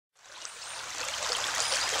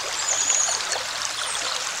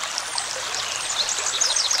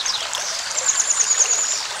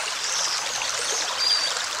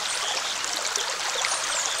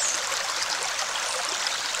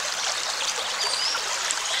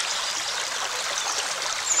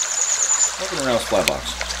Welcome around Fly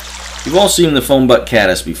Box. You've all seen the foam butt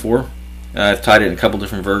Caddis before. I've tied it in a couple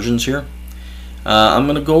different versions here. I'm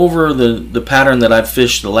going to go over the pattern that I've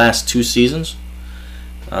fished the last 2 seasons.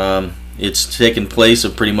 It's taken place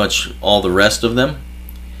of pretty much all the rest of them.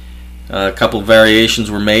 A couple variations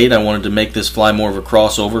were made. I wanted to make this fly more of a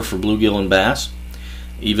crossover for bluegill and bass,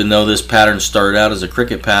 even though this pattern started out as a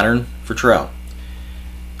cricket pattern for trout.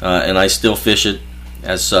 And I still fish it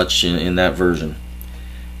as such in that version.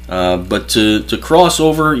 But to cross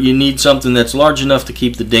over, you need something that's large enough to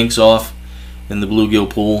keep the dinks off in the bluegill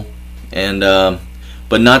pool, and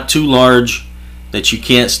but not too large that you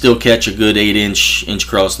can't still catch a good 8-inch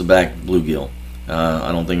across the back bluegill.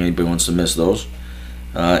 I don't think anybody wants to miss those.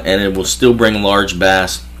 And it will still bring large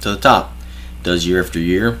bass to the top. It does year after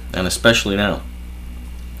year, and especially now.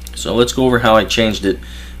 So let's go over how I changed it.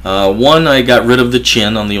 One, I got rid of the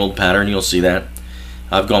chin on the old pattern. You'll see that.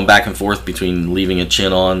 I've gone back and forth between leaving a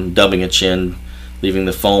chin on, dubbing a chin, leaving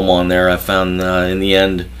the foam on there. I found in the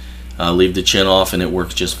end, leave the chin off and it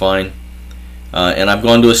works just fine. And I've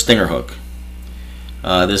gone to a stinger hook.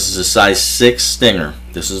 This is a size 6 stinger.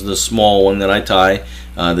 This is the small one that I tie.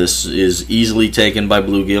 This is easily taken by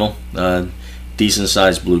bluegill, decent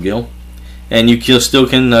sized bluegill. And you still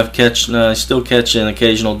can still catch an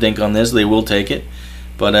occasional dink on this. They will take it.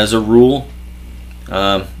 But as a rule,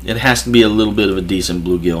 it has to be a little bit of a decent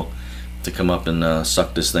bluegill to come up and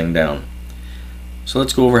suck this thing down. So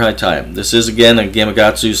let's go over how I tie it. This is again a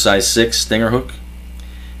Gamakatsu size 6 stinger hook,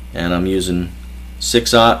 and I'm using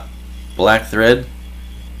 6/0 black thread,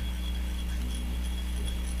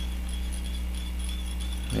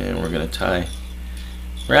 and we're going to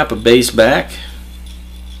wrap a base back.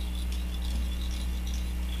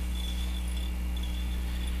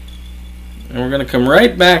 And we're going to come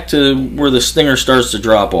right back to where the stinger starts to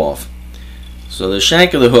drop off. So the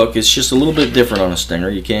shank of the hook is just a little bit different on a stinger.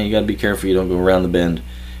 You got to be careful you don't go around the bend.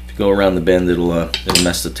 If you go around the bend, it'll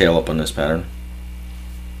mess the tail up on this pattern.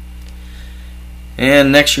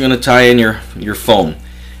 And next you're going to tie in your foam.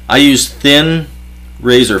 I use thin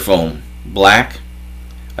razor foam, black.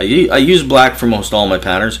 I use black for most all my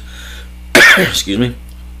patterns. Excuse me.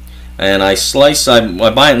 And I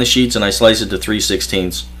buy it in the sheets and I slice it to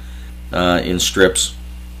 3/16 in strips,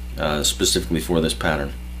 specifically for this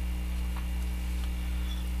pattern.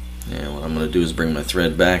 And what I'm going to do is bring my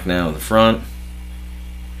thread back now to the front.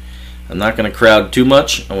 I'm not going to crowd too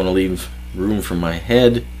much. I want to leave room for my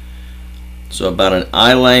head. So about an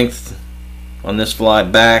eye length on this fly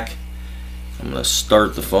back. I'm going to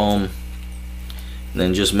start the foam, and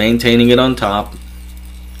then just maintaining it on top.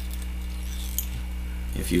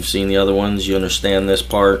 If you've seen the other ones, you understand this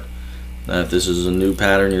part. If this is a new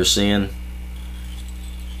pattern you're seeing.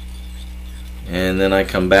 And then I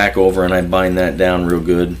come back over and I bind that down real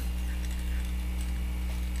good.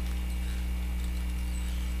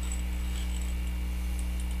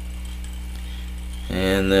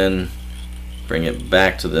 And then bring it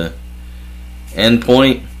back to the end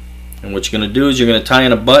point. And what you're going to do is you're going to tie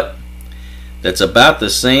in a butt that's about the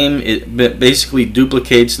same. It basically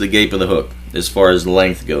duplicates the gape of the hook as far as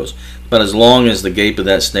length goes, but as long as the gape of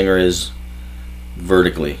that stinger is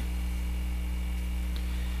vertically.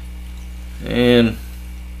 And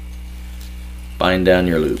bind down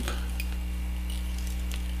your loop.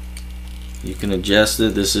 You can adjust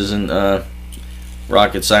it. This isn't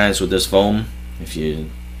rocket science with this foam. If you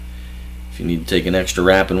need to take an extra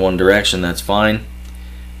wrap in one direction, that's fine.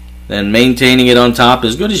 Then maintaining it on top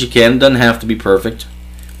as good as you can. It doesn't have to be perfect.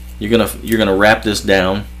 You're gonna wrap this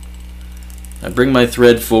down. I bring my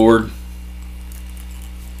thread forward.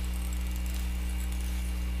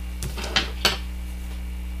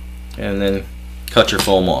 And then cut your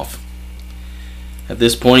foam off. At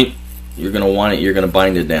this point, you're going to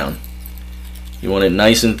bind it down. You want it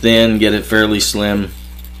nice and thin, get it fairly slim,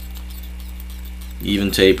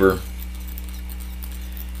 even taper.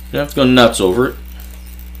 You don't have to go nuts over it.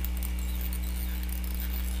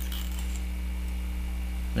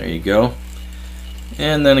 There you go.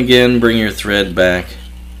 And then again, bring your thread back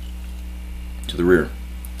to the rear.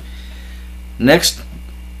 Next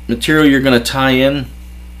material you're going to tie in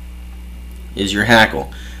is your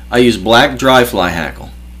hackle. I use black dry fly hackle,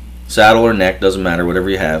 saddle or neck, doesn't matter, whatever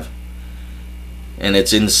you have, and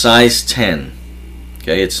it's in size 10.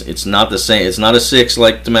 Okay, it's not the same. It's not a 6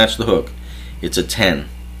 like to match the hook. It's a 10.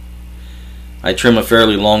 I trim a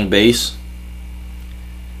fairly long base,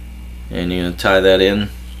 and you're gonna tie that in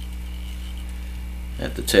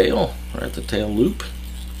at the tail or at the tail loop.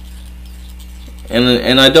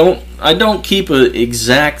 And I don't keep an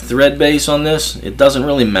exact thread base on this. It doesn't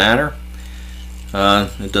really matter.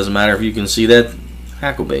 It doesn't matter if you can see that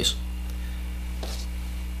hackle base.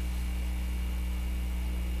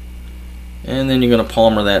 and then you're going to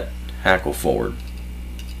palmer that hackle forward.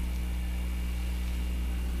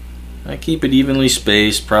 I keep it evenly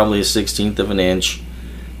spaced, probably a 1/16 of an inch,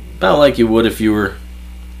 about like you would if you were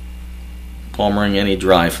palmering any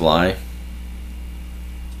dry fly.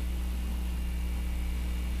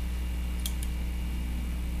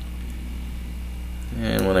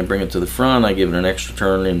 And when I bring it to the front, I give it an extra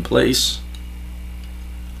turn in place.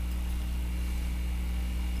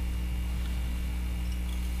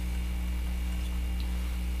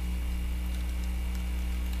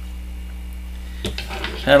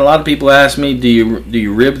 Had a lot of people ask me, do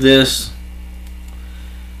you rib this?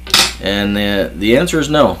 And the answer is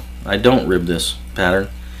no. I don't rib this pattern,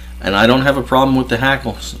 and I don't have a problem with the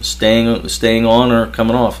hackle staying on or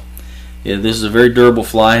coming off. Yeah, this is a very durable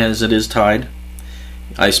fly as it is tied.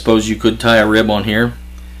 I suppose you could tie a rib on here.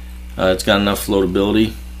 It's got enough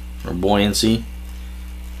floatability or buoyancy,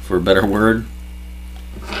 for a better word,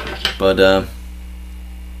 but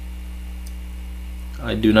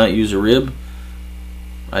I do not use a rib.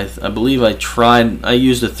 I believe I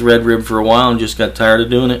used a thread rib for a while and just got tired of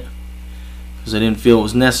doing it because I didn't feel it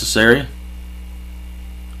was necessary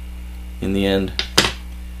in the end.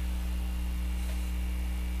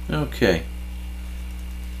 Okay.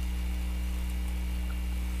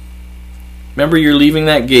 Remember, you're leaving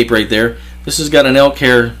that gape right there. This has got an elk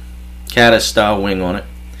hair caddis style wing on it,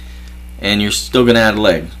 and you're still going to add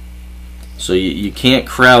leg, so you can't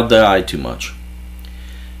crowd the eye too much.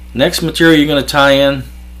 Next material you're going to tie in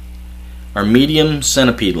are medium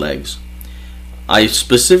centipede legs. I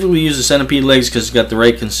specifically use the centipede legs because it's got the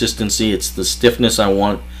right consistency. It's the stiffness I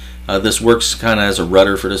want. This works kind of as a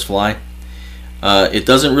rudder for this fly. It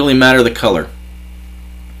doesn't really matter the color.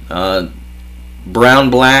 Brown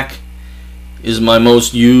black is my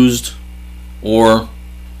most used, or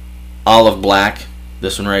olive black.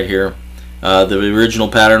 This one right here. The original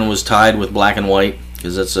pattern was tied with black and white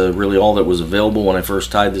because that's really all that was available when I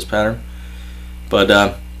first tied this pattern.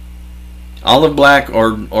 But olive black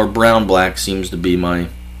or brown black seems to be my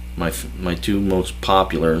two most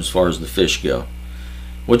popular as far as the fish go.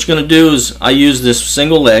 What you're going to do is, I use this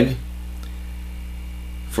single leg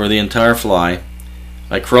for the entire fly.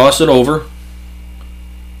 I cross it over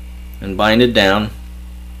and bind it down.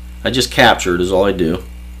 I just capture it is all I do,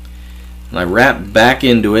 and I wrap back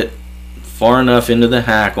into it far enough into the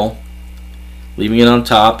hackle, leaving it on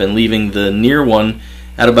top and leaving the near one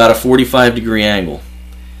at about a 45-degree angle.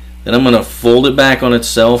 Then I'm going to fold it back on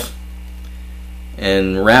itself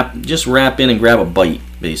and just wrap in and grab a bite,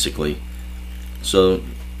 basically. So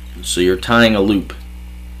you're tying a loop.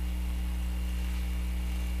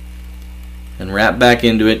 And wrap back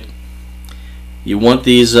into it. You want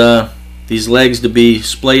these legs to be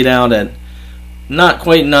splayed out at not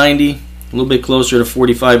quite 90, a little bit closer to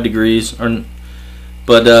 45 degrees,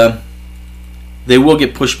 but they will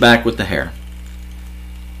get pushed back with the hair.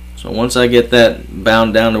 So once I get that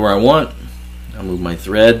bound down to where I want, I'll move my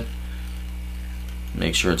thread,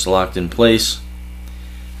 make sure it's locked in place,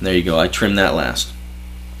 and there you go. I trim that last.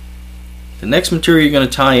 The next material you're going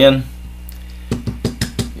to tie in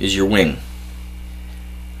is your wing.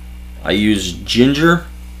 I use ginger.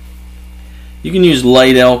 You can use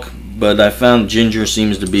light elk, but I found ginger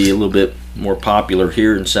seems to be a little bit more popular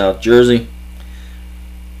here in South Jersey.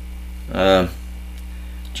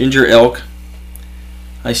 Ginger elk.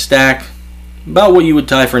 I stack about what you would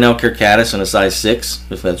tie for an elk hair caddis in a size 6,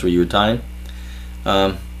 if that's what you were tying.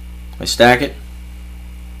 I stack it.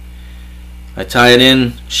 I tie it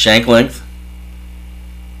in shank length.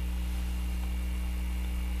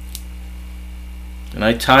 And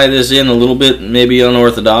I tie this in a little bit maybe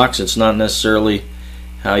unorthodox. It's not necessarily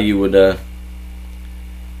how you would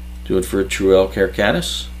do it for a true elk hair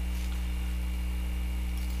caddis.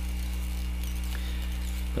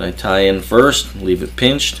 But I tie in first, leave it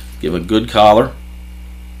pinched, give a good collar.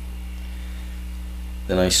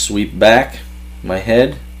 Then I sweep back my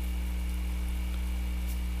head.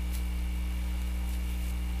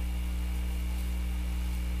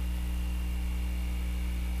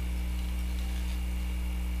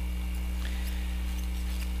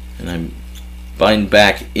 And I bind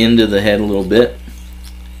back into the head a little bit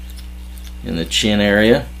in the chin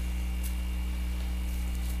area.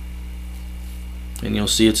 And you'll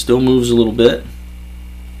see it still moves a little bit.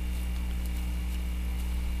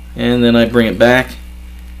 And then I bring it back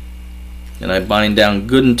and I bind down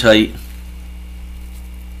good and tight.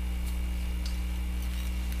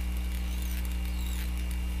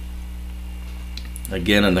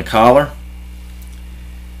 Again in the collar.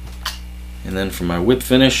 And then for my whip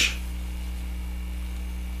finish,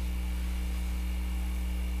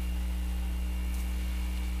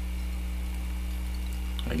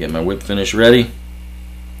 I get my whip finish ready.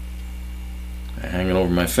 I hang it over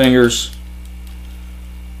my fingers.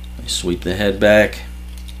 I sweep the head back.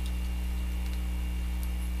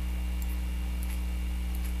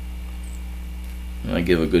 And I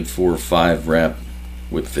give a good 4 or 5 wrap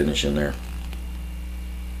whip finish in there.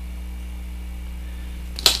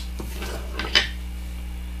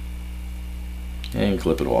 And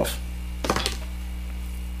clip it off.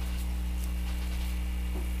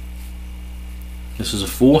 This is a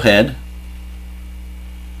full head.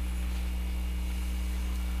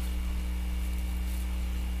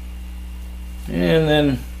 And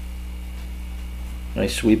then I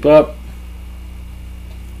sweep up,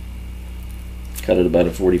 cut it about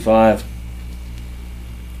a 45.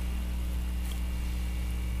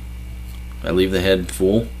 I leave the head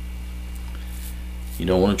full. You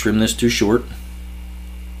don't want to trim this too short.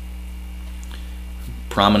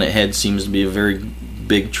 Prominent head seems to be a very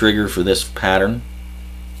big trigger for this pattern.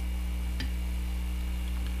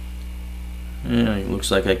 Yeah, it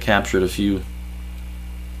looks like I captured a few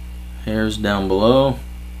hairs down below.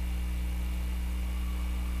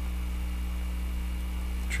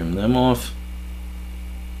 Trim them off.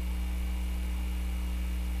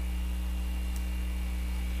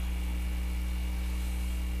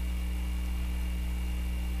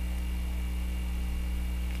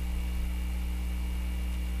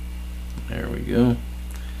 There we go.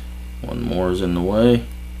 One more is in the way.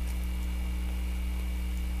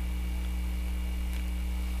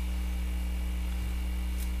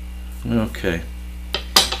 Okay.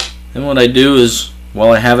 Then what I do is,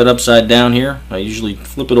 while I have it upside down here, I usually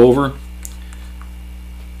flip it over.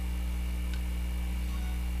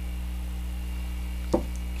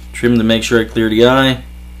 Trim to make sure I clear the eye.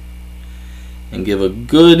 And give a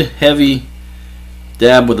good heavy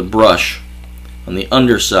dab with a brush on the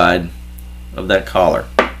underside of that collar.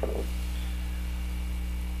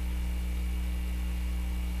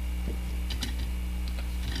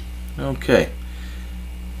 Okay.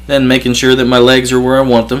 Then making sure that my legs are where I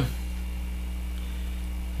want them.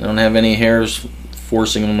 I don't have any hairs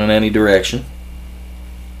forcing them in any direction.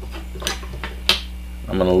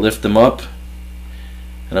 I'm going to lift them up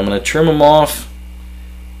and I'm going to trim them off,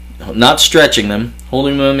 not stretching them,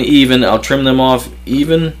 holding them even. I'll trim them off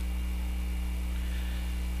even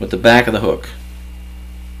with the back of the hook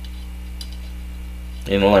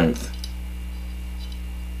in length.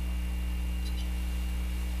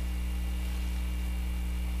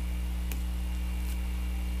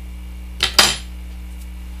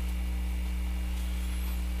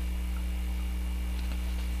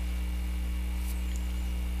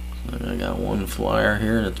 I got one flyer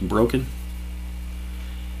here that's broken,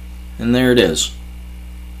 and there it is.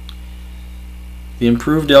 The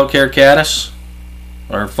improved elk hair caddis,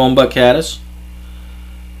 or foam butt caddis.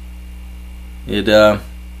 It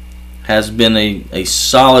has been a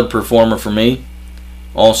solid performer for me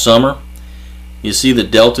all summer. You see the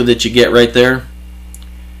delta that you get right there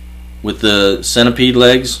with the centipede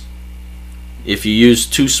legs. If you use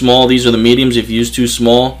too small, these are the mediums. If you use too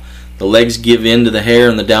small, the legs give in to the hair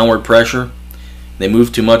and the downward pressure. They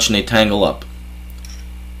move too much and they tangle up.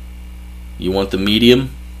 You want the medium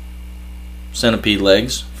centipede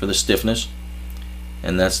legs for the stiffness,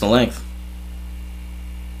 and that's the length.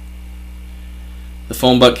 The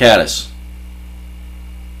foam butt caddis.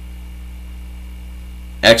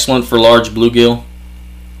 Excellent for large bluegill.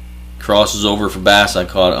 Crosses over for bass. I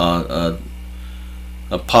caught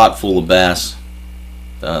a pot full of bass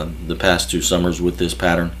the past 2 summers with this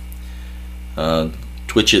pattern.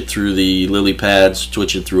 Twitch it through the lily pads,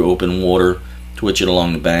 twitch it through open water, twitch it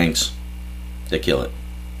along the banks. They kill it.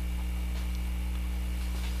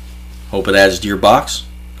 Hope it adds to your box.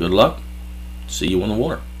 Good luck. See you on the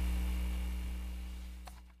water.